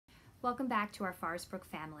Welcome back to our Forest Brook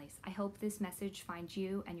families. I hope this message finds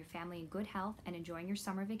you and your family in good health and enjoying your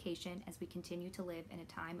summer vacation as we continue to live in a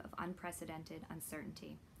time of unprecedented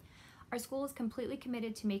uncertainty. Our school is completely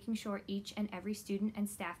committed to making sure each and every student and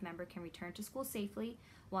staff member can return to school safely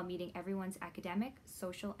while meeting everyone's academic,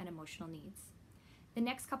 social, and emotional needs. The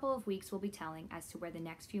next couple of weeks will be telling as to where the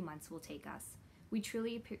next few months will take us. We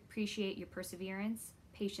truly appreciate your perseverance,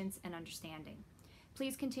 patience, and understanding.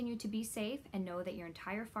 Please continue to be safe and know that your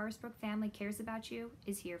entire Forest Brook family cares about you,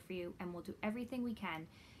 is here for you, and will do everything we can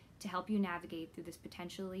to help you navigate through this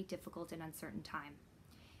potentially difficult and uncertain time.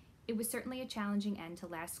 It was certainly a challenging end to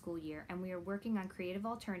last school year, and we are working on creative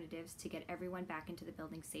alternatives to get everyone back into the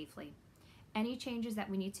building safely. Any changes that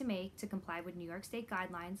we need to make to comply with New York State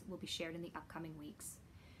guidelines will be shared in the upcoming weeks.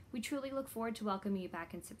 We truly look forward to welcoming you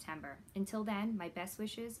back in September. Until then, my best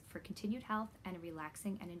wishes for continued health and a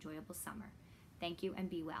relaxing and enjoyable summer. Thank you and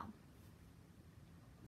be well.